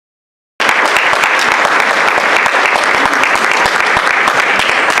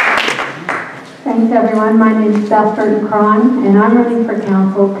Thanks everyone. My name is Beth Burton-Cron and I'm running for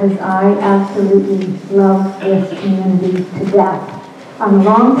council because I absolutely love this community to death. I'm a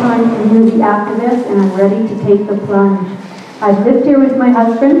long-time community activist and I'm ready to take the plunge. I've lived here with my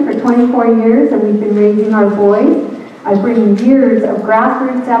husband for 24 years and we've been raising our boys. I bring years of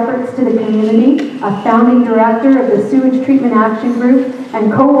grassroots efforts to the community, a founding director of the Sewage Treatment Action Group,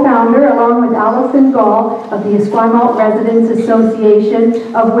 and co-founder, along with Allison Gall, of the Esquimalt Residents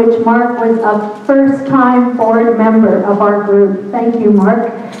Association, of which Mark was a first-time board member of our group. Thank you,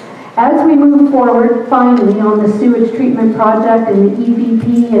 Mark. As we move forward, finally, on the sewage treatment project and the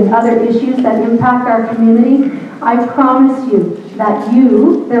EVP and other issues that impact our community, I promise you that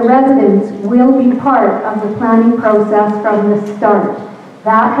you, the residents, will be part of the planning process from the start.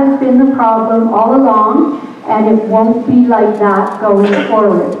 That has been the problem all along, and it won't be like that going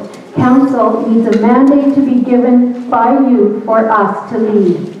forward. Council needs a mandate to be given by you for us to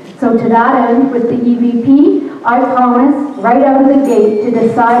lead. So to that end, with the EVP, I promise right out of the gate to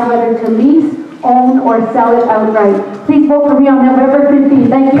decide whether to lease, own, or sell it outright. Please vote for me on November 15th.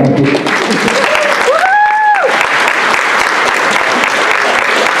 Thank you.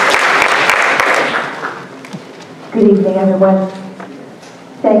 Good evening, everyone.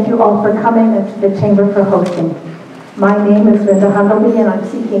 Thank you all for coming and to the Chamber for hosting. My name is Linda Hundleby and I'm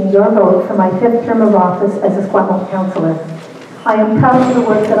seeking your vote for my 5th term of office as Esquimalt Councillor. I am proud of the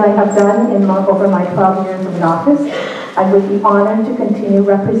work that I have done over my 12 years in office. I would be honored to continue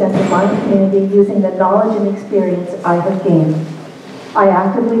representing my community using the knowledge and experience I have gained. I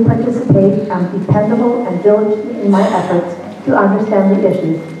actively participate, am dependable and diligent in my efforts to understand the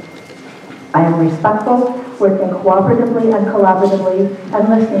issues. I am respectful, working cooperatively and collaboratively, and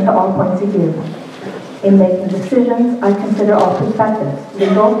listening to all points of view. In making decisions, I consider all perspectives,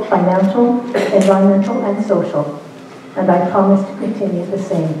 legal, financial, environmental, and social, and I promise to continue the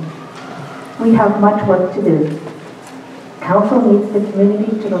same. We have much work to do. Council needs the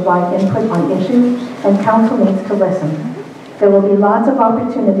community to provide input on issues, and Council needs to listen. There will be lots of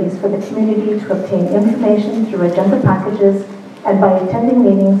opportunities for the community to obtain information through agenda packages and by attending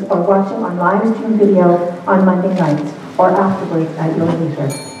meetings or watching on live stream video on Monday nights or afterwards at your leisure.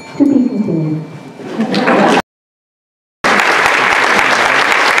 To be continued.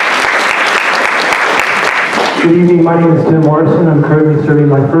 Good evening, my name is Tim Morrison. I'm currently serving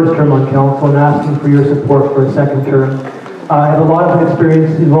my 1st term on council and asking for your support for a 2nd term. I have a lot of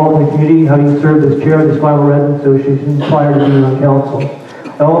experience involved in the community, having served as chair of the Esquimalt Residents Association prior to being on council.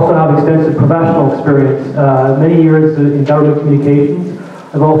 I also have extensive professional experience, many years in government communications.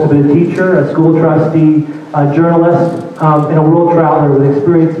 I've also been a teacher, a school trustee, a journalist, and a world traveler with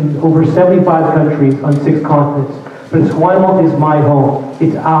experience in over 75 countries on 6 continents. But Esquimalt is my home.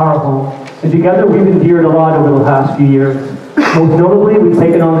 It's our home. And together we've endured a lot over the last few years. Most notably, we've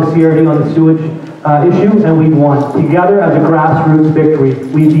taken on the CRD on the sewage issue, and we've won. Together, as a grassroots victory,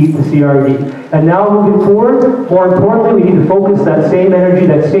 we beat the CRD. And now moving forward, more importantly, we need to focus that same energy,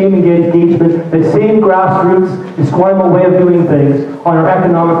 that same engagement, that same grassroots Esquimalt way of doing things on our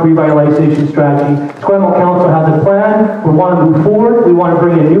economic revitalization strategy. Esquimalt Council has a plan. We want to move forward. We want to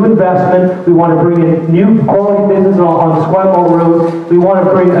bring in new investment. We want to bring in new quality business on Esquimalt Road. We want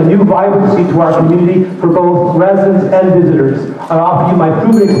to bring a new vibrancy to our community for both residents and visitors. I offer you my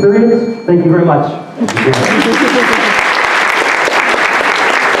proven experience. Thank you very much.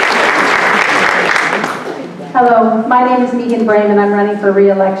 Hello, my name is Megan Brame and I'm running for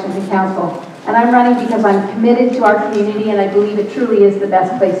re-election to council. And I'm running because I'm committed to our community and I believe it truly is the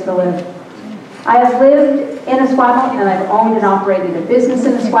best place to live. I have lived in Esquimalt and I've owned and operated a business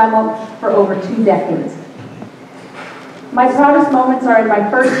in Esquimalt for over 2 decades. My proudest moments are in my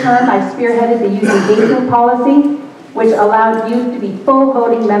 1st term. I spearheaded the youth engagement policy, which allowed youth to be full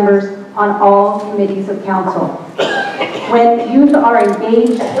voting members on all committees of council. When youth are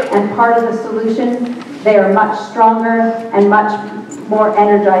engaged and part of the solution, they are much stronger and much more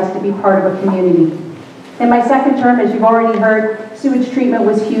energized to be part of a community. In my 2nd term, as you've already heard, sewage treatment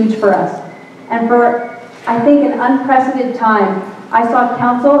was huge for us. And for, I think, an unprecedented time, I saw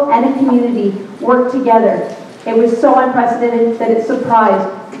council and a community work together. It was so unprecedented that it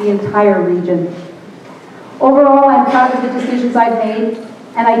surprised the entire region. Overall, I'm proud of the decisions I've made,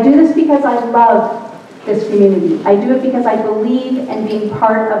 and I do this because I love this community. I do it because I believe in being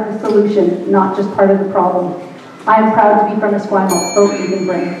part of the solution, not just part of the problem. I am proud to be from Esquimalt. Vote Megan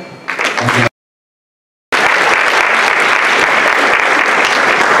Brame.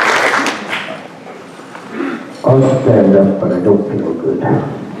 I'll stand up, but I don't feel good.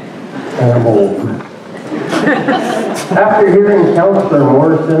 I'm old. After hearing Councillor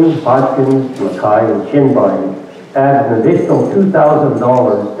Morrison, Hodgkins, Mackay, and Chinbine add an additional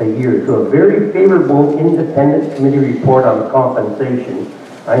 $2,000 a year to a very favorable independent committee report on compensation,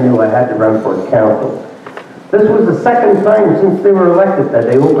 I knew I had to run for council. This was the second time since they were elected that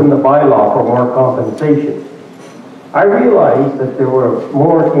they opened the bylaw for more compensation. I realized that there were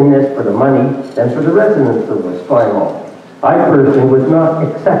more in this for the money than for the residents of Esquimalt. I personally would not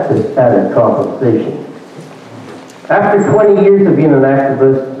accept this added compensation. After 20 years of being an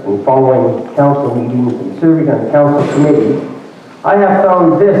activist and following council meetings and serving on council committees, I have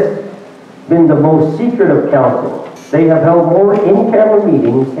found this been the most secret of council. They have held more in-camera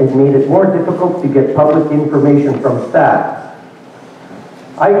meetings and made it more difficult to get public information from staff.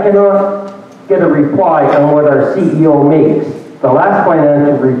 I cannot get a reply on what our CEO makes. The last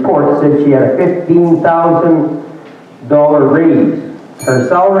financial report said she had a $15,000 raise. Her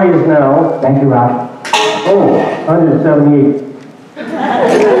salary is now, Thank you, Rob. oh, 178.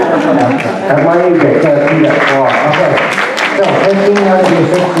 At my age, I can't see that far. Okay, so 15 out of the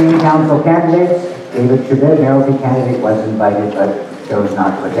 16 council candidates, David Chabot, mayoralty candidate, was invited but chose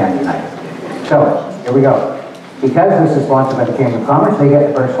not to attend tonight. So, here we go. Because this is sponsored by the Chamber of Commerce, they get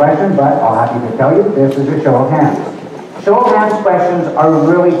the first question, but I'll have you to tell you, this is a show of hands. Show of hands questions are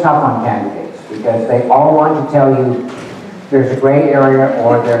really tough on candidates because they all want to tell you there's a gray area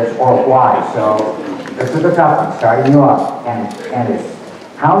or why. So, this is a tough one, starting you off, candidates.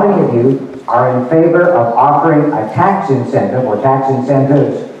 How many of you are in favor of offering a tax incentive or tax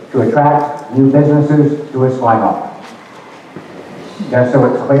incentives to attract new businesses to Esquimalt? Just so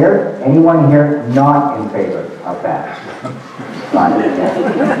it's clear, anyone here not in favor of that? Thank you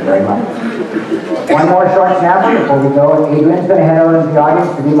very much. One more short snapper before we go. Adrian's going to head out into the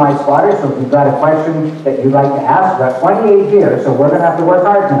audience to be my spotter, so if you've got a question that you'd like to ask, we've got 28 here, so we're going to have to work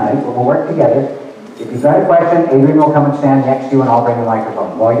hard tonight, but we'll work together. If you've got a question, Adrian will come and stand next to you and I'll bring the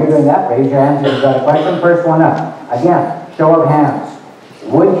microphone. While you're doing that, raise your hands if you've got a question. First one up. Again, show of hands.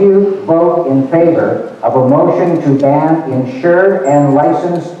 Would you vote in favor of a motion to ban insured and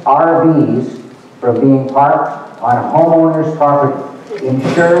licensed RVs from being parked on a homeowner's property?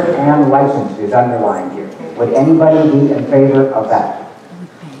 Insured and licensed is underlined here. Would anybody be in favor of that?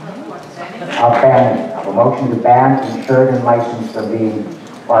 Of banning, of a motion to ban insured and licensed from being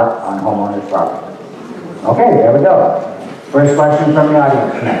parked on homeowner's property? Okay, there we go. First question from the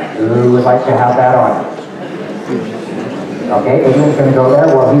audience tonight. Who would like to have that on? Okay, Adrian's going to go there.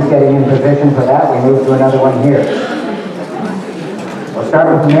 While he's getting in position for that, we move to another one here. We'll start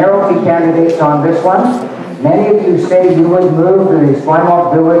with mayoralty candidates on this one. Many of you say you would move the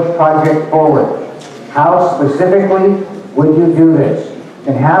Esquimalt Village project forward. How specifically would you do this? You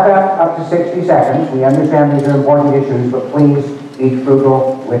can have that up to 60 seconds. We understand these are important issues, but please be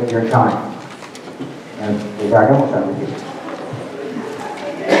frugal with your time. And Ricardo, we'll start with you.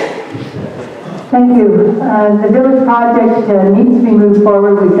 Thank you. The village project needs to be moved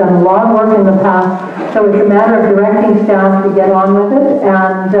forward. We've done a lot of work in the past, so it's a matter of directing staff to get on with it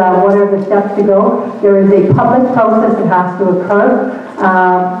and what are the steps to go. There is a public process that has to occur,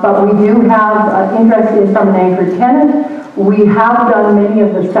 but we do have interest from an anchor tenant. We have done many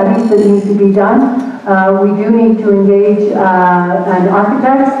of the studies that need to be done. We do need to engage an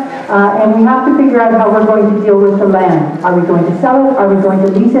architect, and we have to figure out how we're going to deal with the land. Are we going to sell it? Are we going to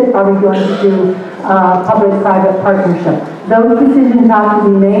lease it? Are we going to do public-private partnership? Those decisions have to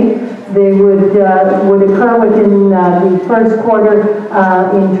be made. They would occur within the first quarter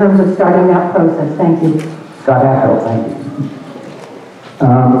in terms of starting that process. Thank you. Scott Ackle, thank you.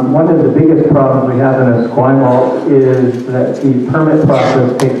 One of the biggest problems we have in Esquimalt is that the permit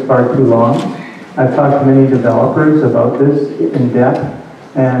process takes far too long. I've talked to many developers about this in depth,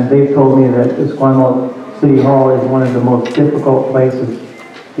 and they've told me that Esquimalt City Hall is one of the most difficult places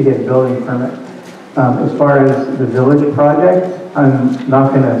to get a building permit. As far as the village project, I'm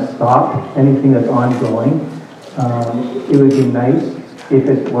not going to stop anything that's ongoing. It would be nice if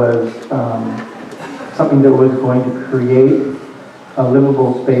it was something that was going to create a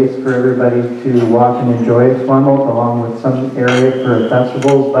livable space for everybody to walk and enjoy Esquimalt, along with some area for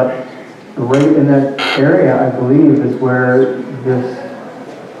festivals, but right in that area, I believe, is where this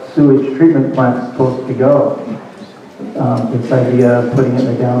sewage treatment plant is supposed to go. This idea of putting it in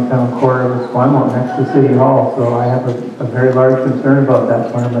the downtown core of Esquimalt next to City Hall, so I have a very large concern about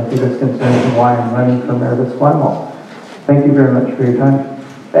that one. My biggest concern is why I'm running for mayor of Esquimalt. Thank you very much for your time.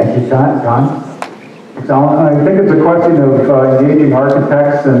 Thank you, John. John? I think it's a question of engaging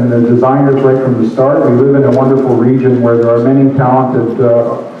architects and designers right from the start. We live in a wonderful region where there are many talented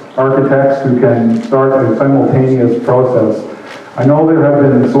architects who can start a simultaneous process. I know there have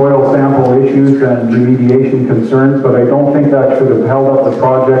been soil sample issues and remediation concerns, but I don't think that should have held up the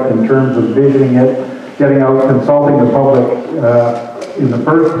project in terms of visioning it getting out, consulting the public in the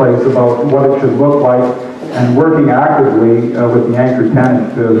first place about what it should look like, and working actively with the anchor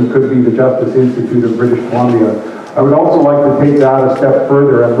tenant, who could be the Justice Institute of British Columbia. I would also like to take that a step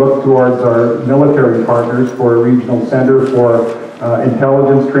further and look towards our military partners for a regional center for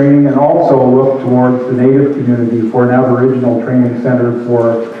intelligence training, and also look towards the Native community for an Aboriginal training center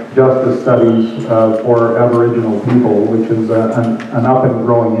for justice studies for Aboriginal people, which is an up and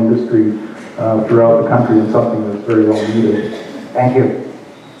growing industry throughout the country, and something that's very well needed. Thank you.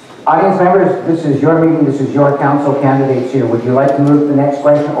 Audience members, this is your meeting, this is your council candidates here. Would you like to move to the next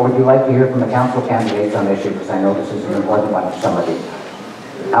question, or would you like to hear from the council candidates on this issue? Because I know this is an important one for some of you.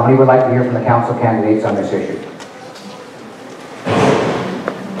 How many would like to hear from the council candidates on this issue?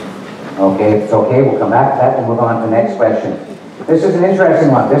 Okay, if it's okay, we'll come back to that and move on to the next question. This is an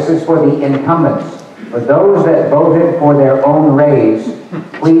interesting one. This is for the incumbents. For those that voted for their own raise,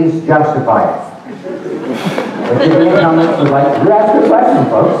 please justify it. Which of the incumbents would like to ask the question,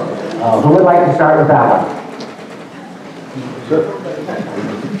 folks? Who would like to start with that one?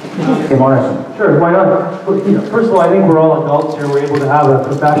 Tim Morrison. Sure, why not? Well, first of all, I think we're all adults here. We're able to have a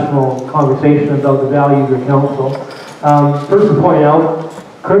professional conversation about the value of your council. First to point out,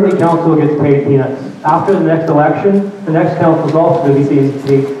 currently council gets paid peanuts. After the next election, the next council is also going to be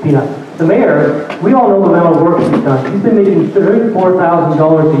paid peanuts. The mayor, we all know the amount of work she's done. She's been making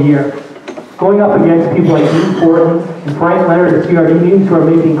 $34,000 a year, going up against people like Dean Fortin and Frank Leonard at CRD meetings who are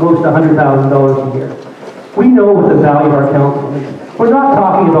making close to $100,000 a year. We know what the value of our council is. We're not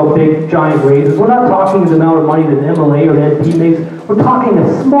talking about big, giant raises. We're not talking the amount of money that an MLA or an MP makes. We're talking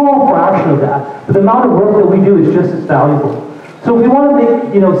a small fraction of that. But the amount of work that we do is just as valuable. So if we want to make,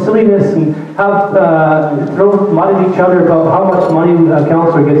 silliness and have throw mud at each other about how much money a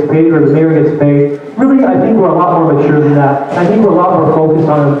councillor gets paid or the mayor gets paid, really, I think we're a lot more mature than that. I think we're a lot more focused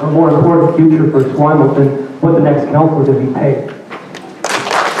on a more important future for Esquimalt than what the next councillor is going to be paid.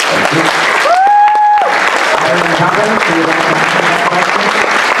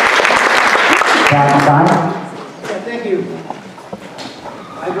 Thank you.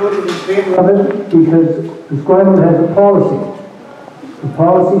 I voted in favor of it because Esquimalt has a policy. The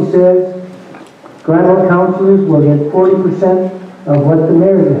policy says Esquimalt councillors will get 40% of what the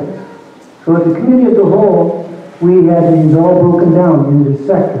mayor gets. So as a committee as a whole, we had these all broken down into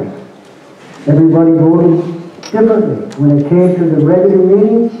sectors. Everybody voted differently. When it came to the regular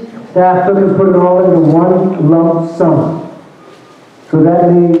meetings, staff took and put it all into one lump sum. So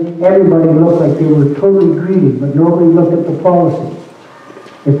that made everybody look like they were totally greedy, but nobody looked at the policy.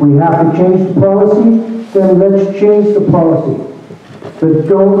 If we have to change the policy, then let's change the policy. But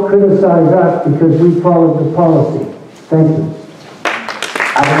don't criticize us because we followed the policy. Thank you.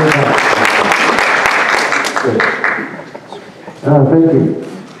 Thank you.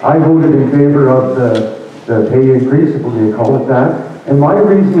 I voted in favor of the pay increase, if we may call it that. And my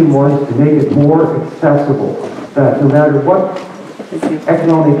reasoning was to make it more accessible, that no matter what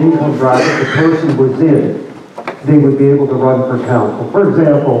economic income bracket the person was in, they would be able to run for council. For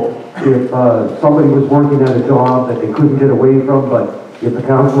example, if somebody was working at a job that they couldn't get away from, but if the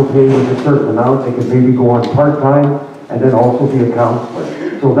council pay was a certain amount, they could maybe go on part-time and then also be a councillor.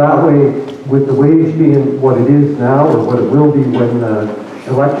 So that way, with the wage being what it is now, or what it will be when the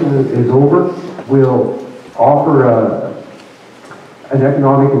election is over, we'll offer an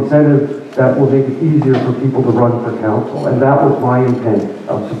economic incentive that will make it easier for people to run for council. And that was my intent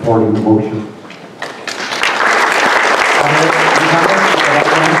of supporting the motion.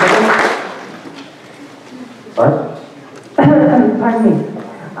 Pardon me.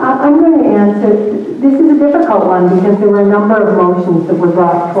 I'm going to answer. This is a difficult one because there were a number of motions that were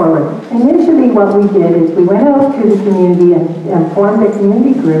brought forward. Initially, what we did is we went out to the community and formed a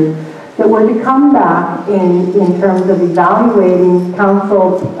community group that were to come back in terms of evaluating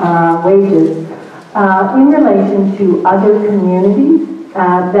council wages in relation to other communities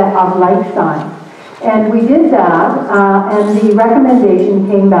that of like size. And we did that, and the recommendation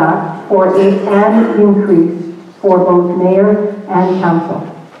came back for an increase for both mayor and council.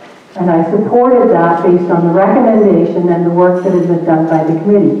 And I supported that based on the recommendation and the work that had been done by the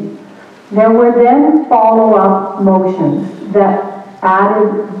committee. There were then follow-up motions that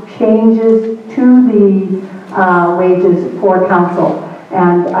added changes to the wages for council.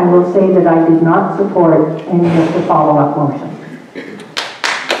 And I will say that I did not support any of the follow-up motions.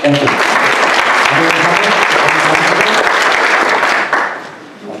 Thank you.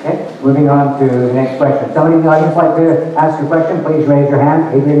 Okay, moving on to the next question. Somebody in the audience like to ask a question, please raise your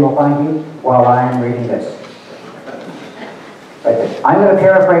hand. Adrian will find you while I'm reading this. Right there. I'm going to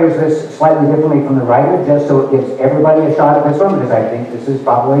paraphrase this slightly differently from the writer, just so it gives everybody a shot at this one, because I think this is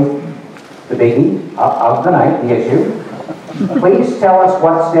probably the biggie of the night, the issue. Please tell us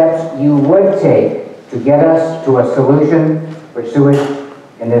what steps you would take to get us to a solution for sewage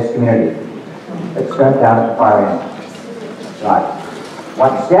in this community. Let's start down at the far end. Right.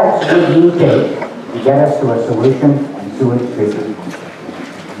 What steps would you take to get us to a solution on sewage treatment?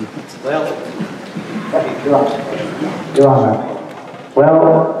 You're on that.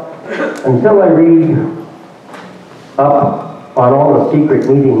 Well, until I read up on all the secret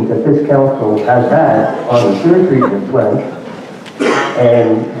meetings that this council has had on the sewer treatment plant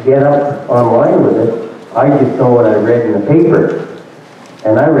and get up online with it, I just know what I read in the paper.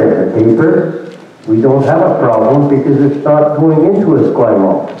 And I read in the paper, we don't have a problem because it's not going into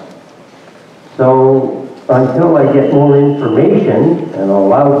Esquimalt. So until I get more information and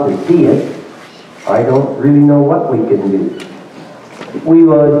allowed to see it, I don't really know what we can do. We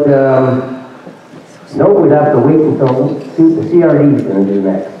would, no, we'd have to wait until see what the CRD is going to do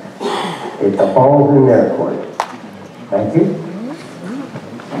next. It's the ball's in their court. Thank you.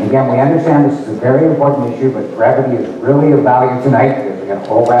 And again, we understand this is a very important issue, but brevity is really of value tonight because we've got a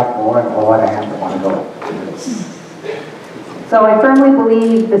whole lot more and a whole lot of hands that want to go. So I firmly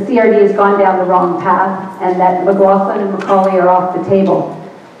believe the CRD has gone down the wrong path and that McLaughlin and Macaulay are off the table.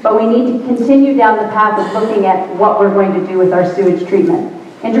 But we need to continue down the path of looking at what we're going to do with our sewage treatment.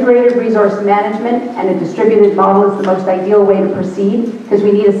 Integrated resource management and a distributed model is the most ideal way to proceed because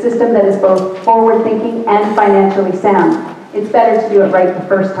we need a system that is both forward-thinking and financially sound. It's better to do it right the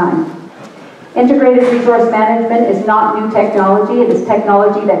first time. Integrated resource management is not new technology. It is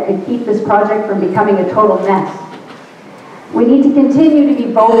technology that could keep this project from becoming a total mess. We need to continue to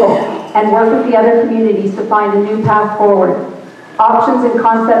be vocal and work with the other communities to find a new path forward. Options and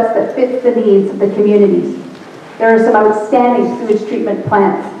concepts that fit the needs of the communities. There are some outstanding sewage treatment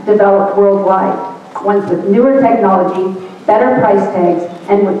plants developed worldwide, ones with newer technology, better price tags,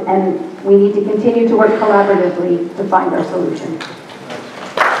 and we need to continue to work collaboratively to find our solution.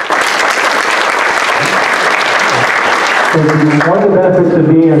 One of the benefits of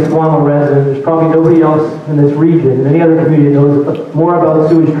being a Esquimalt resident, there's probably nobody else in this region, any other community that knows more about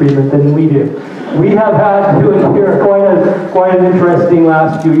sewage treatment than we do. We have had to endure quite an interesting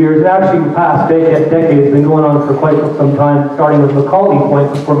last few years. Actually, the past decade has been going on for quite some time, starting with Macaulay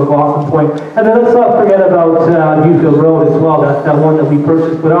Point before McLaughlin Point. And then let's not forget about Viewfield Road as well. That's that one that we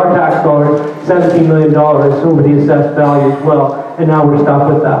purchased with our tax dollars, $17 million, over the assessed value as well. And now we're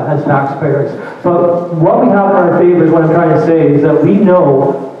stuck with that as taxpayers. But what we have in our favor is what I'm trying to say is that we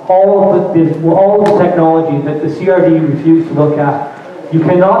know all of the technology that the CRD refused to look at. You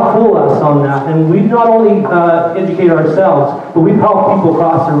cannot fool us on that. And we've not only educated ourselves, but we've helped people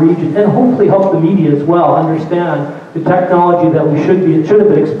across the region and hopefully helped the media as well understand the technology that we should have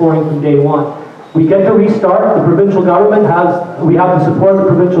been exploring from day one. We get to restart. The provincial government we have the support of the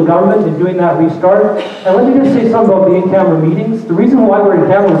provincial government in doing that restart. And let me just say something about the in-camera meetings. The reason why we're in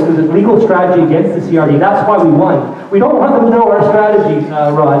camera is because it's legal strategy against the CRD. That's why we won. We don't want them to know our strategy,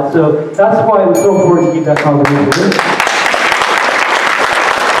 Rod. So that's why it was so important to keep that confidential.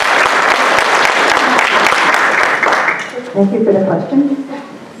 Thank you for the question.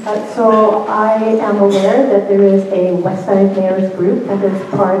 So I am aware that there is a West Side Mayors group that is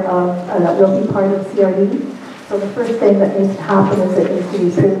part of, that will be part of CRD. So the first thing that needs to happen is it needs to be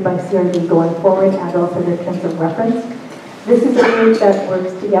approved by CRD going forward and also the terms of reference. This is a group that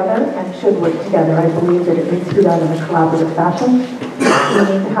works together and should work together. I believe that it needs to be done in a collaborative fashion.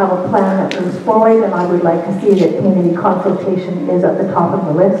 We need to have a plan that moves forward, and I would like to see that community consultation is at the top of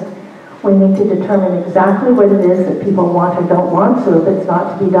the list. We need to determine exactly what it is that people want or don't want. So if it's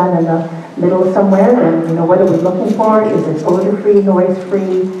not to be done in the middle somewhere, then what are we looking for? Is it odor-free,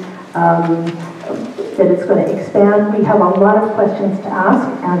 noise-free? That it's going to expand? We have a lot of questions to ask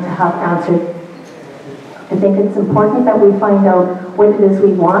and to have answered. I think it's important that we find out what it is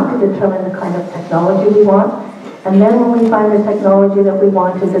we want to determine the kind of technology we want. And then when we find the technology that we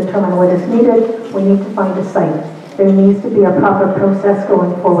want to determine what is needed, we need to find a site. There needs to be a proper process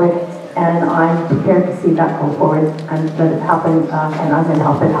going forward. And I'm prepared to see that go forward and let it happen, and I'm going to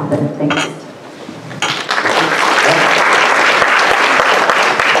help it happen. Thank you.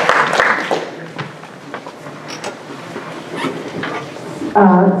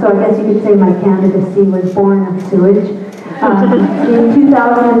 So I guess you could say my candidacy was born of sewage. In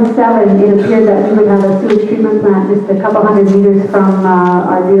 2007, it appeared that we would have a sewage treatment plant just a couple hundred meters from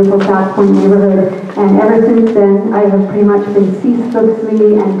our beautiful South Point neighborhood. And ever since then, I have pretty much been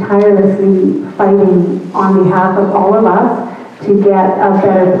ceaselessly and tirelessly fighting on behalf of all of us to get a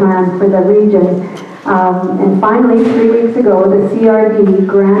better plan for the region. And finally, 3 weeks ago, the CRD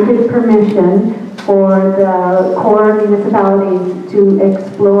granted permission for the core municipalities to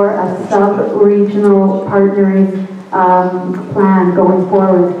explore a sub-regional partnering plan going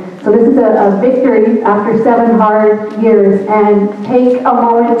forward. So this is a victory after 7 hard years, and take a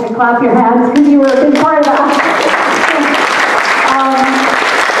moment to clap your hands because you were a big part of that.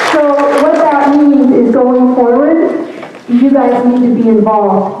 So what that means is going forward, you guys need to be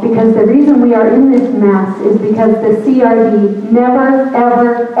involved, because the reason we are in this mess is because the CRD never,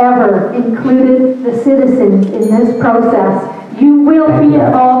 ever, ever included the citizens in this process. You will be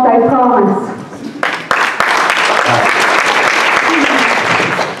involved, I promise.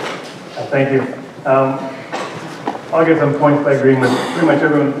 Thank you. I'll get some points by agreeing with pretty much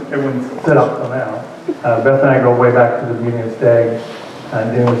everyone's set up till now. Beth and I go way back to the beginning of STAG,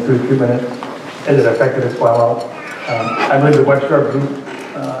 dealing with sewage treatment as it affected Esquimalt. I believe the West Shore group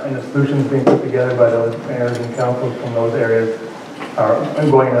and the solutions being put together by those mayors and councils from those areas are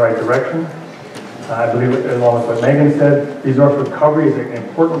going in the right direction. I believe, along with what Megan said, resource recovery is an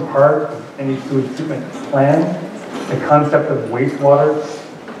important part of any sewage treatment plan. The concept of wastewater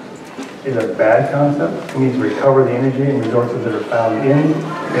is a bad concept. We need to recover the energy and resources that are found in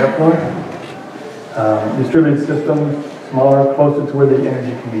the effluent. Distributed systems, smaller, closer to where the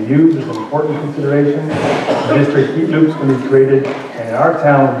energy can be used is an important consideration. District heat loops can be created, and in our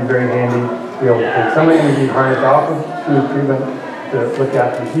town it would be very handy to be able to take some of the energy harnessed off of sewage treatment to look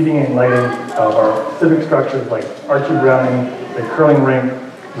at the heating and lighting of our civic structures like Archie Browning, the curling rink,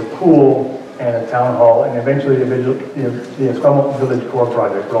 the pool, and a town hall, and eventually the Esquimalt Village Core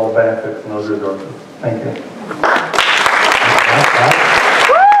project would all benefit from those resources. Thank you.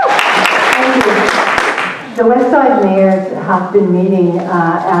 The Westside mayors have been meeting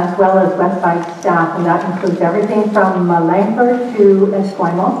as well as Westside staff, and that includes everything from Langford to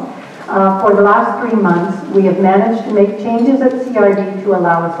Esquimalt. For the last 3 months, we have managed to make changes at CRD to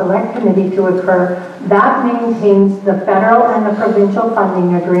allow a select committee to occur that maintains the federal and the provincial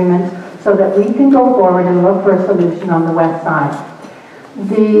funding agreements so that we can go forward and look for a solution on the west side.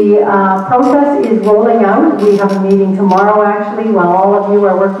 The process is rolling out. We have a meeting tomorrow, actually, while all of you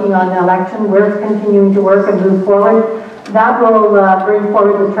are working on the election. We're continuing to work and move forward. That will bring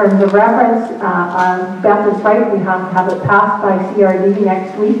forward the terms of reference. Beth is right, we have to have it passed by CRD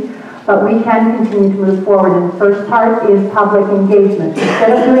next week, but we can continue to move forward. And the first part is public engagement.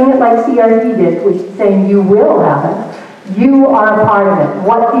 Instead of doing it like CRD did, which is saying you will have it, you are a part of it.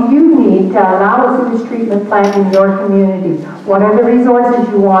 What do you need to allow a sewage treatment plant in your community? What are the resources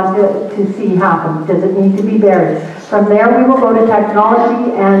you want to see happen? Does it need to be buried? From there, we will go to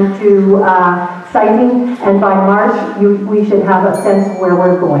technology and to siting, and by March, we should have a sense of where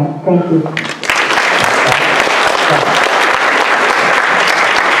we're going. Thank you.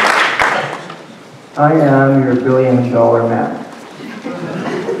 I am your billion-dollar man.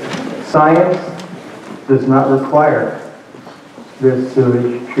 Science does not require this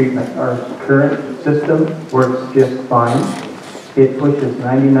sewage treatment. Our current system works just fine. It pushes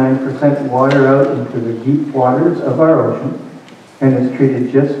 99% water out into the deep waters of our ocean and is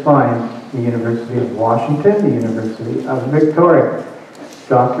treated just fine. The University of Washington, the University of Victoria,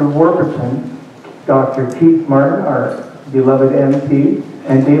 Dr. Warburton, Dr. Keith Martin, our beloved MP,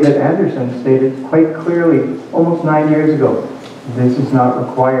 and David Anderson stated quite clearly almost 9 years ago, this is not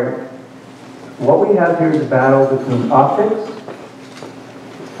required. What we have here is a battle between optics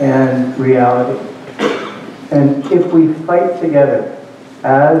and reality. And if we fight together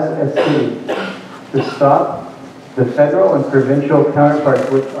as a city to stop the federal and provincial counterparts,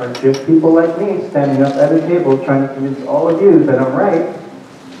 which are just people like me standing up at a table trying to convince all of you that I'm right,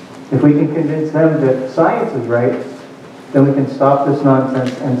 if we can convince them that science is right, then we can stop this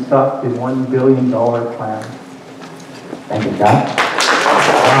nonsense and stop the $1 billion plan. Thank you, John.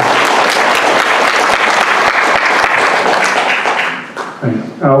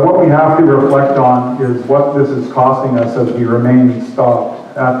 What we have to reflect on is what this is costing us as we remain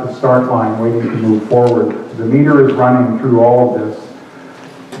stopped at the start line waiting to move forward. The meter is running through all of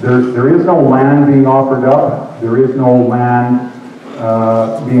this. There is no land being offered up. There is no land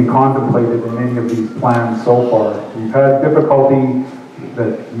being contemplated in any of these plans so far. We've had difficulty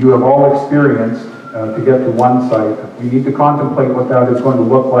that you have all experienced to get to one site. We need to contemplate what that is going to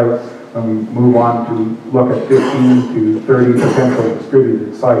look like when we move on to look at 15 to 30 potential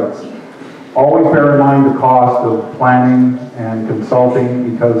distributed sites. Always bear in mind the cost of planning and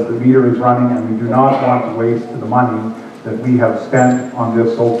consulting because the meter is running and we do not want to waste the money that we have spent on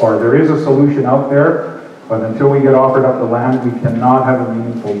this so far. There is a solution out there, but until we get offered up the land, we cannot have a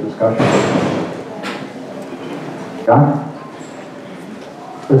meaningful discussion. John?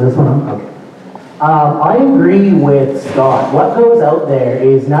 Is this one? Okay. I agree with Scott. What goes out there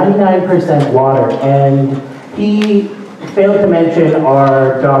is 99% water, and he failed to mention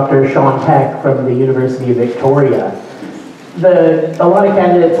our Dr. Sean Peck from the University of Victoria. A lot of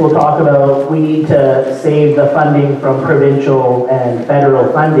candidates will talk about we need to save the funding from provincial and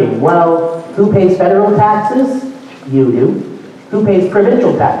federal funding. Well, who pays federal taxes? You do. Who pays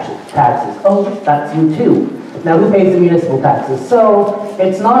provincial taxes? Oh, that's you too. Now who pays the municipal taxes? So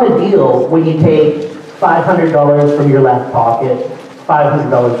it's not a deal when you take $500 from your left pocket,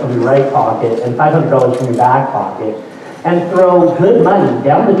 $500 from your right pocket, and $500 from your back pocket, and throw good money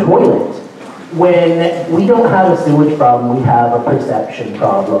down the toilet. When we don't have a sewage problem, we have a perception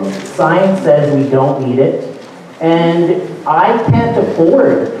problem. Science says we don't need it, and I can't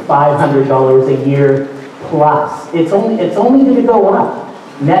afford $500 a year plus. It's only going to go up.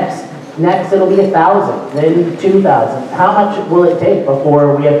 Next it'll be 1,000, then 2,000. How much will it take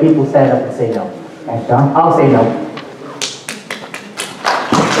before we have people stand up and say no? Thanks, John. I'll say no.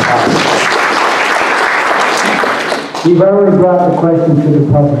 We've already brought the question to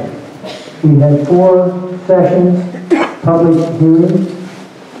the public. We had 4 sessions, public hearings,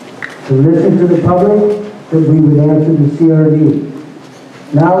 to listen to the public, that we would answer the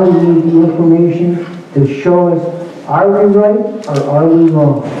CRD. Now we need the information to show us, are we right or are we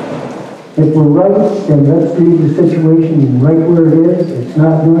wrong? If we're right, then let's leave the situation right where it is. It's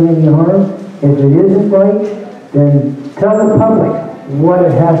not doing any harm. If it isn't right, then tell the public what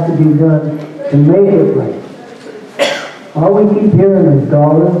it has to be done to make it right. All we keep hearing is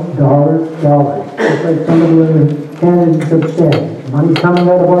dollars, dollars, dollars. Just like some of the other candidates have said. Money's coming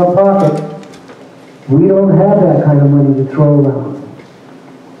out of our pocket. We don't have that kind of money to throw around.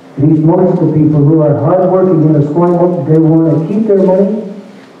 At least most of the people who are hardworking in Esquimalt, they want to keep their money.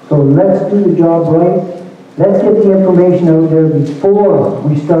 So let's do the job right. Let's get the information out there before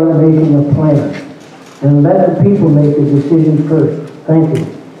we start making a plan. And let the people make the decision first. Thank you.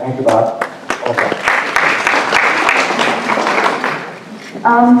 Thank you, Bob. Okay.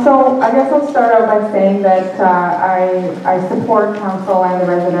 So I guess I'll start out by saying that I support council and the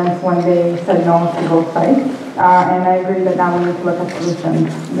residents when they said no to both sites. And I agree that now we need to look at solutions.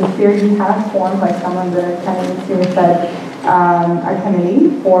 The CRD has formed, like some of the candidates here said, a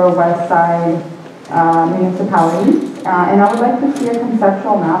committee for West Side municipalities. And I would like to see a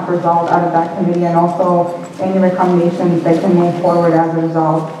conceptual map result out of that committee and also any recommendations that can move forward as a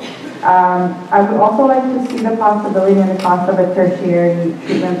result. I would also like to see the possibility and the cost of a tertiary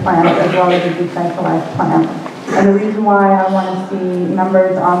treatment plant as well as a decentralized plant. And the reason why I want to see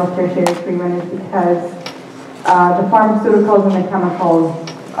numbers on the tertiary treatment is because the pharmaceuticals and the chemicals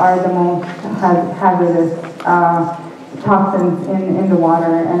are the most hazardous toxins in the water,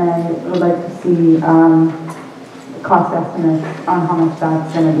 and I would like to see cost estimates on how much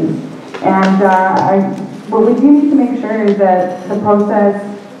that's going to be. And what we do need to make sure is that the process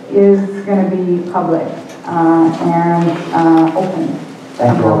is going to be public and open.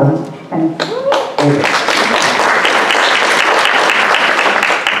 Thank you, Robin. Thanks.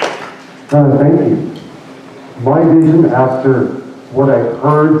 Thank you. My vision after what I've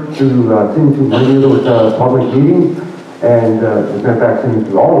heard through sitting through many of those public meetings, and as a matter of fact, sitting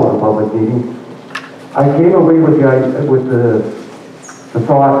through all of the public meetings, I came away with the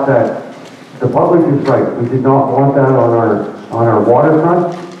thought that the public is right. We did not want that on our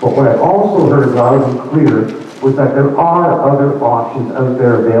waterfront. But what I also heard loud and clear was that there are other options out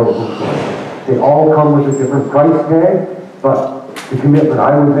there available to us. They all come with a different price tag, but the commitment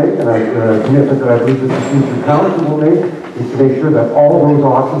I would make, and the commitment that I believe that the future council will make, is to make sure that all of those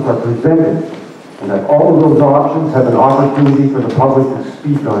options are presented, and that all of those options have an opportunity for the public to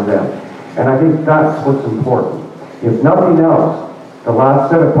speak on them. And I think that's what's important. If nothing else, the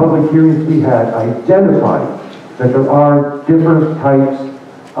last set of public hearings we had identified that there are different types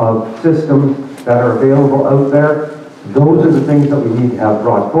of systems that are available out there. Those are the things that we need to have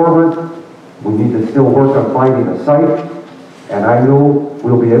brought forward. We need to still work on finding a site, and I know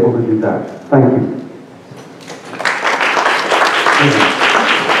we'll be able to do that. Thank you.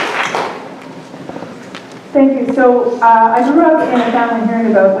 Thank you. So I grew up in a family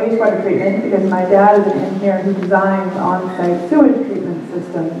hearing about wastewater treatment because my dad is an engineer who designs on-site sewage treatment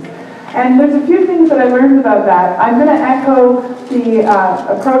systems. And there's a few things that I learned about that. I'm going to echo the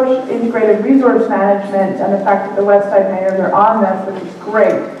approach integrated resource management and the fact that the West Side mayors are on this, which is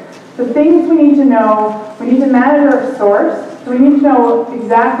great. The things we need to know, we need to manage our source. So we need to know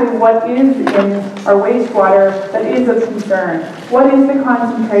exactly what is in our wastewater that is of concern. What is the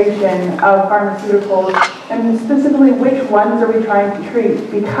concentration of pharmaceuticals, and specifically which ones are we trying to treat?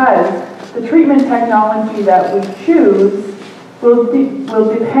 Because the treatment technology that we choose will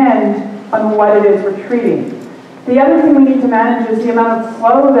depend on what it is we're treating. The other thing we need to manage is the amount of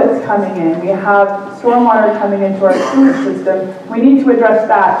flow that's coming in. We have stormwater coming into our sewage system. We need to address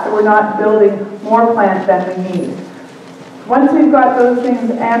that so we're not building more plants than we need. Once we've got those things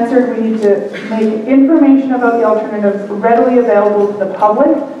answered, we need to make information about the alternatives readily available to the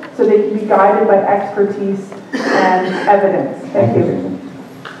public so they can be guided by expertise and evidence. Thank you. Susan.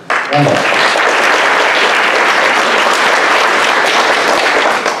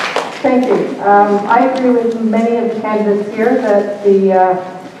 Thank you. I agree with many of the candidates here that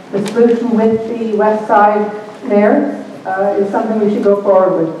the solution with the west side there is something we should go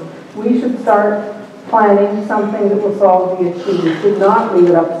forward with. We should start planning something that will solve the issue. We should not leave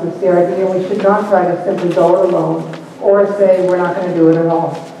it up to the CRD, and we should not try to simply go it alone or say we're not going to do it at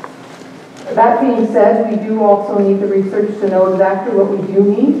all. That being said, we do also need the research to know exactly what we do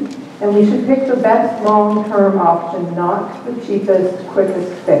need, and we should pick the best long-term option, not the cheapest,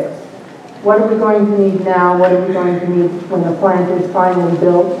 quickest fix. What are we going to need now? What are we going to need when the plant is finally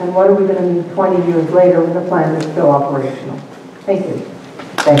built? And what are we going to need 20 years later when the plant is still operational? Thank you.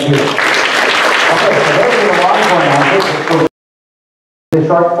 Thank you. Okay, so those are the long form answers. The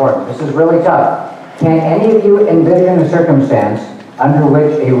short form. This is really tough. Can any of you envision a circumstance under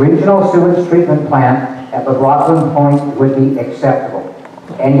which a regional sewage treatment plant at McLaughlin Point would be acceptable?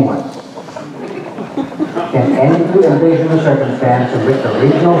 Anyone? Can any of you envision a circumstance in which a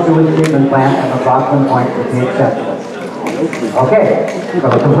regional sewage treatment plant at McLaughlin Point would be acceptable? Okay,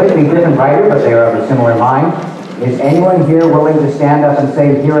 from a completely different writer, but they are of a similar mind. Is anyone here willing to stand up and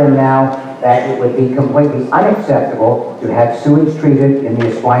say here and now that it would be completely unacceptable to have sewage treated in the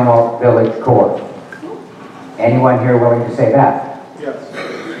Esquimalt Village core? Anyone here willing to say that? Yes.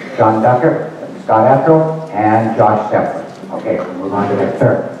 John Ducker, Scott Ethel, and Josh Stepler. Okay, we'll move on to the next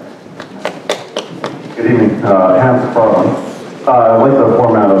term. Good evening, Hans Farland. I like the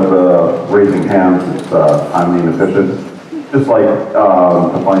format of the raising hands. It's time inefficient. Just like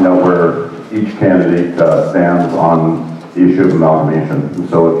to find out where each candidate stands on the issue of amalgamation.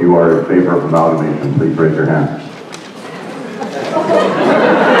 So if you are in favor of amalgamation, please raise your hand.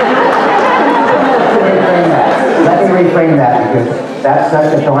 Let me reframe that because that's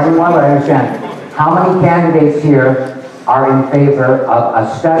such a thorny one, but I understand. How many candidates here are in favor of a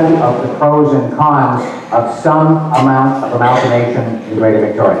study of the pros and cons of some amount of amalgamation in Greater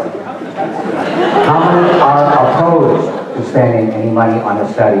Victoria? How many are opposed to spending any money on a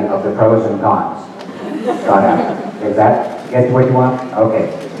study of the pros and cons? Got it. Is that get to what you want? Okay.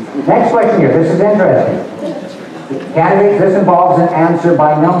 Next question here. This is interesting. Candidates, this involves an answer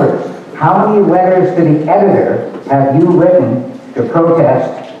by numbers. How many letters to the editor have you written to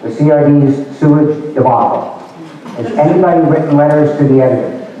protest the CRD's sewage debacle? Has anybody written letters to the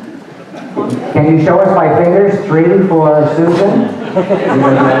editor? Can you show us by fingers? 3 for Susan. 1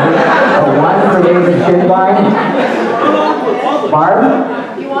 for David Shinbine. Barb?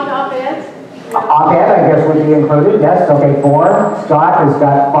 You want op-eds? Op-ed, I guess, would be included. Yes, okay, 4. Scott has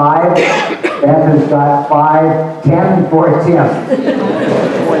got 5. Beth has got 5. 10 for Tim.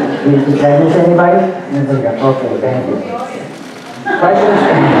 Did I miss anybody? Okay, thank you. Questions?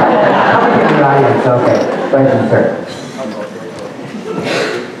 How many in the audience? Okay. Questions, sir?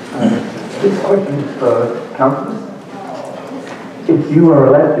 This question is for councillors. If you are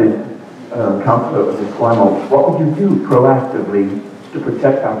elected councillor of Esquimalt, what would you do proactively to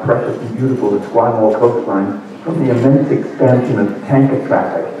protect our precious and beautiful Esquimalt coastline from the immense expansion of tanker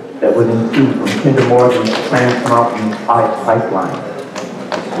traffic that would ensue from Kinder Morgan's Trans Mountain Pipeline?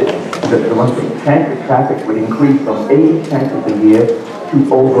 The one thing, tanker traffic would increase from 80 tankers a year to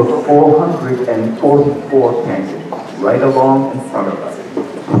over 444 tankers right along in front of us.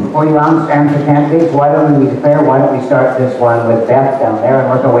 Before you answer candidates, why don't we be fair? Why don't we start this one with Beth down there and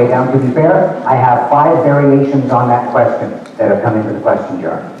work our way down? To be fair, I have 5 variations on that question that have come into the question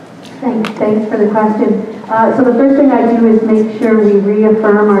jar. Thanks for the question. So the first thing I do is make sure we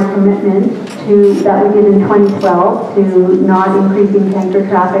reaffirm our commitment that we did in 2012 to not increasing tanker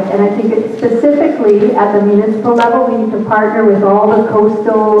traffic. And I think it's specifically at the municipal level, we need to partner with all the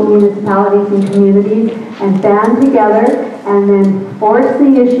coastal municipalities and communities and band together and then force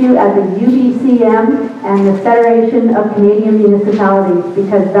the issue at the UBCM and the Federation of Canadian Municipalities,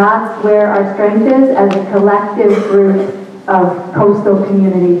 because that's where our strength is as a collective group of coastal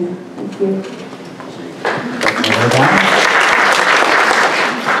communities. Thank you.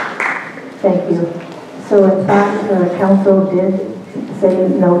 Thank you. So in fact, the council did say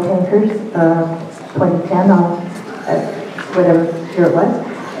no tankers, 2010 on whatever year it was.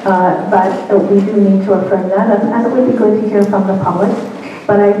 But we do need to affirm that, and it would be good to hear from the public.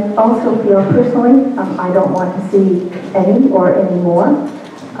 But I also feel personally, I don't want to see any or any more.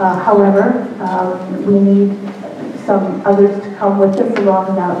 However, we need some others to come with us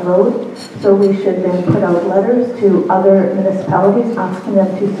along that road, so we should then put out letters to other municipalities asking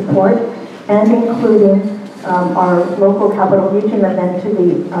them to support, and including our local capital region and then to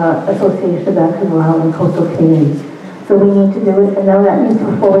the Association of Vancouver Island Coastal Communities. So we need to do it, and now that means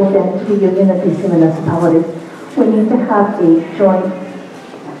we're forward then to the Union of BC Municipalities. We need to have a joint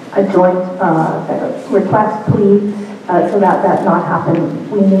request, plea, so that that not happen.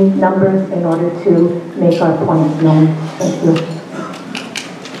 We need numbers in order to make our points known. Thank you.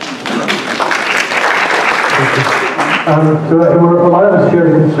 So a lot of us share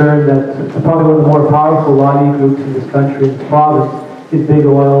the concern that probably one of the more powerful lobby groups in this country, in this province, is big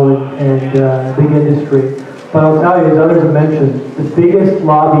oil and big industry. But I'll tell you, as others have mentioned, the biggest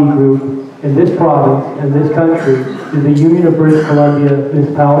lobby group in this province and this country is the Union of British Columbia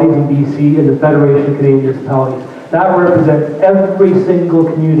Municipalities in BC and the Federation of Canadian Municipalities. That represents every single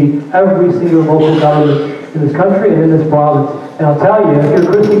community, every single local government in this country and in this province. And I'll tell you, if you're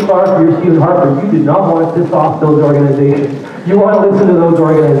Christy Clark or you're Stephen Harper, you do not want to piss off those organizations. You want to listen to those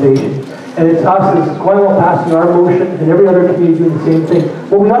organizations. And it's us as Esquimalt passing our motion and every other community doing the same thing.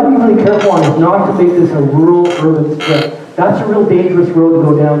 What we ought to be really careful on is not to make this a rural-urban split. That's a real dangerous road to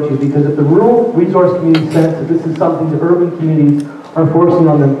go down to, because if the rural resource community sense that this is something the urban communities are forcing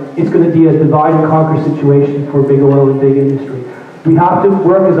on them, it's going to be a divide and conquer situation for big oil and big industry. We have to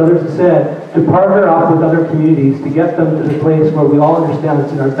work, as others have said, to partner up with other communities to get them to the place where we all understand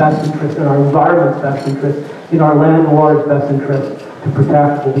it's in our best interest, in our environment's best interest, in our land and water's best interest to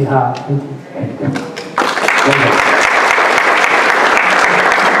protect what we have. Thank you.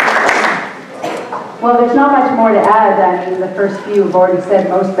 Well, there's not much more to add. I mean, the first few have already said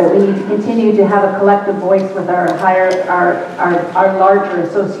most, but we need to continue to have a collective voice with our larger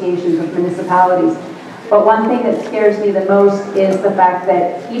associations of municipalities. But one thing that scares me the most is the fact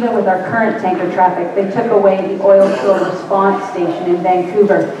that even with our current tanker traffic, they took away the oil spill response station in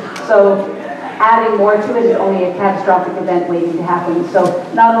Vancouver. So adding more to it is only a catastrophic event waiting to happen. So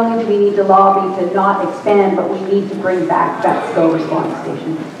not only do we need to lobby to not expand, but we need to bring back that spill response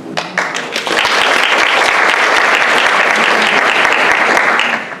station.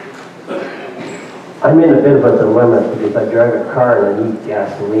 I'm in a bit of a dilemma because I drive a car and I need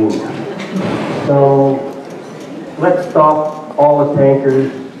gasoline. So let's stop all the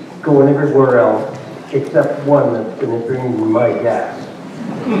tankers going everywhere else except one that's going to bring my gas.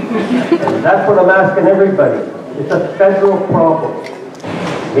 And that's what I'm asking everybody. It's a federal problem.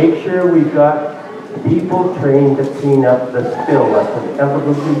 Make sure we've got people trained to clean up the spill that's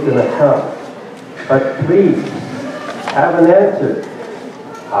inevitably going to come. But please, have an answer.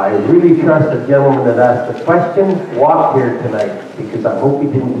 I really trust the gentleman that asked the question walked here tonight, because I hope he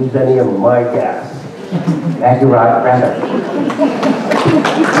didn't lose any of my gas. Thank you, Rod. Brenda.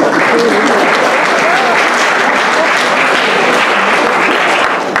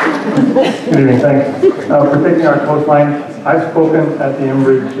 Good evening, thanks. For taking our coastline, I've spoken at the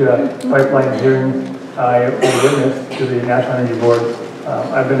Enbridge pipeline hearings. I am a witness to the National Energy Board.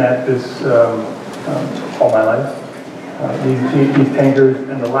 I've been at this all my life. These tankers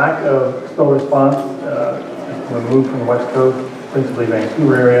and the lack of spill response when we move from the West Coast, principally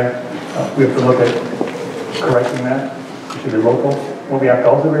Vancouver area, we have to look at correcting that. It should be local. What we have to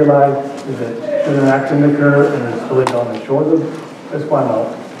also realize is that should an accident occur and there's spillage on the shores of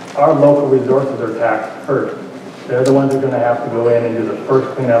Esquimalt, our local resources are taxed first. They're the ones that are going to have to go in and do the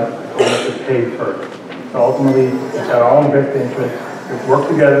first cleanup and it's paid first. So ultimately, it's our own best interest to work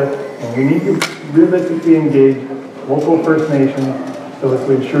together, and we need to realistically engage local First Nations so as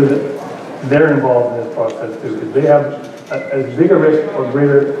to ensure that they're involved in this process too, because they have as big a risk or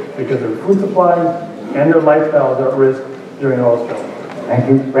greater because their food supplies and their lifestyles are at risk during oil spill. Thank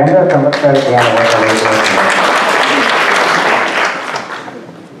you. Brenda, come up there at the end.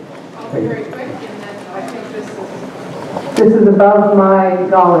 This is above my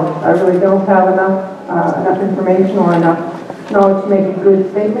knowledge. I really don't have enough information or enough knowledge to make a good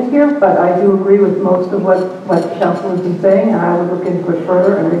statement here, but I do agree with most of what council has been saying, and I would look into it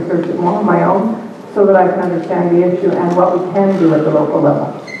further and research it more on my own so that I can understand the issue and what we can do at the local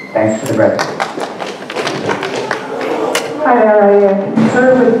level. Thanks for the break. Hi there, I concur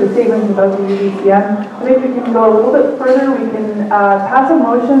with the statements about the UDCN. I think we can go a little bit further. We can pass a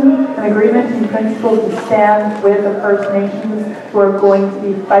motion, an agreement in principle to stand with the First Nations who are going to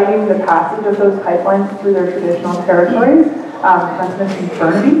be fighting the passage of those pipelines through their traditional territories, Transmission and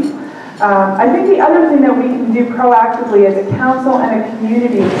Burnaby. I think the other thing that we can do proactively as a council and a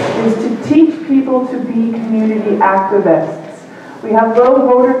community is to teach people to be community activists. We have low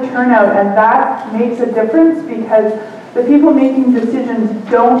voter turnout, and that makes a difference because The people making decisions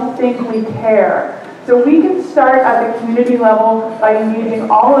don't think we care. So we can start at the community level by engaging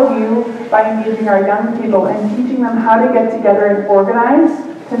all of you, by engaging our young people and teaching them how to get together and organize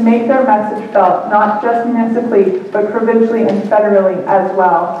to make their message felt, not just municipally, but provincially and federally as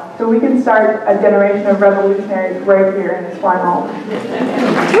well. So we can start a generation of revolutionaries right here in Esquimalt.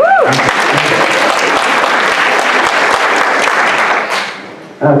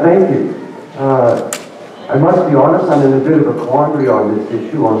 Thank you. I must be honest, I'm in a bit of a quandary on this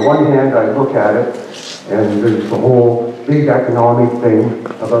issue. On one hand, I look at it, and there's the whole big economic thing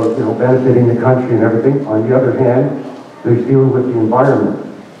about, benefiting the country and everything. On the other hand, there's dealing with the environment.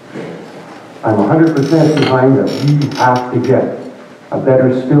 I'm 100% behind that. We have to get a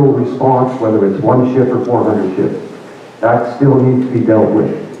better spill response, whether it's 1 ship or 400 ships. That still needs to be dealt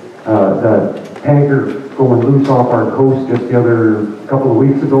with. The tanker going loose off our coast just the other couple of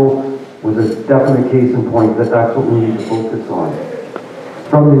weeks ago was a definite case in point that that's what we need to focus on.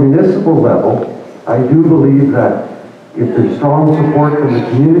 From the municipal level, I do believe that if there's strong support from the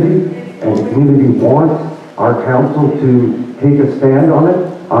community and the community wants our council to take a stand on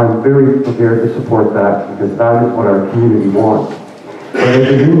it, I'm very prepared to support that because that is what our community wants. But as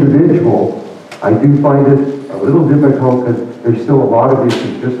an individual, I do find it a little difficult because there's still a lot of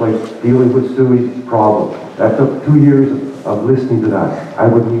issues, just like dealing with sewage problems. That took 2 years of listening to that. I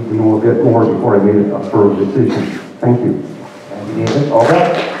would need to know a bit more before I made a firm decision. Thank you. Thank you, David.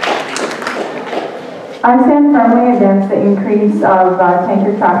 Olga? I stand firmly against the increase of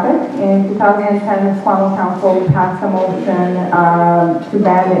tanker traffic. In 2010, the Esquimalt Council passed a motion to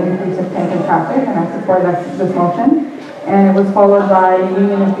ban the increase of tanker traffic, and I support this motion. And it was followed by a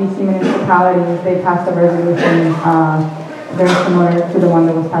union of BC municipalities. They passed a resolution very similar to the one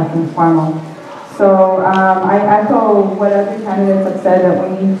that was passed in Esquimalt. So I echo what other candidates have said, that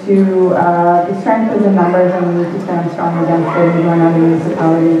we need to, the strength is in numbers, and we need to stand strong against the Legal and other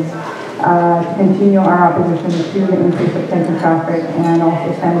municipalities to continue our opposition to the increase of tanker traffic and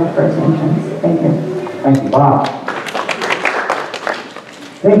also stand with First Nations. Thank you. Thank you, Bob.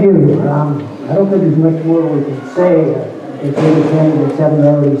 Thank you. I don't think there's much more we can say. If the candidates haven't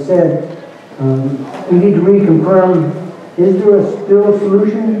already said, we need to reconfirm, is there a still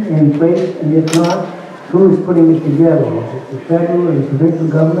solution in place? And if not, who is putting it together? Is it the federal or the provincial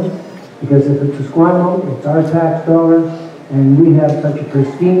government? Because if it's Esquimalt, it's our tax dollars, and we have such a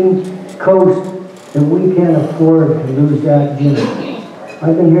pristine coast that we can't afford to lose that gem.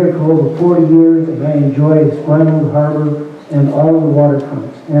 I've been here for over 40 years, and I enjoy Esquimalt Harbor and all the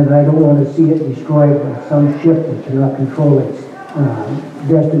waterfronts, and I don't want to see it destroyed by some ship that cannot control its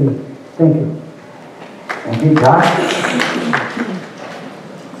destiny. Thank you. Thank you, Josh.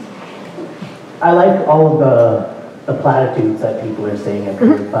 I like all of the platitudes that people are saying up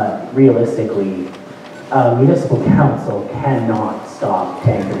here, but realistically, municipal council cannot stop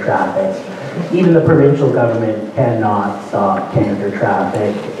tanker traffic. Even the provincial government cannot stop tanker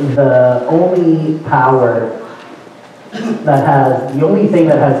traffic. The only thing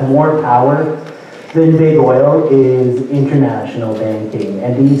that has more power than big oil is international banking,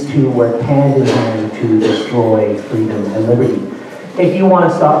 and these two work hand in hand to destroy freedom and liberty. If you want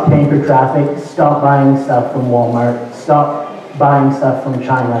to stop tanker traffic, stop buying stuff from Walmart, stop buying stuff from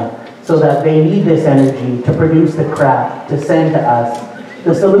China, so that they need this energy to produce the crap to send to us.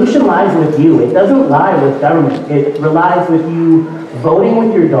 The solution lies with you. It doesn't lie with government. It relies with you voting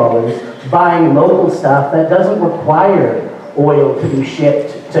with your dollars, buying local stuff that doesn't require oil to be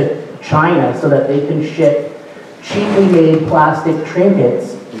shipped to China so that they can ship cheaply made plastic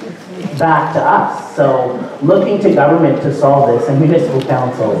trinkets back to us. So looking to government to solve this, and municipal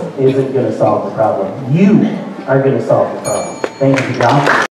council isn't going to solve the problem. You are going to solve the problem. Thank you, John.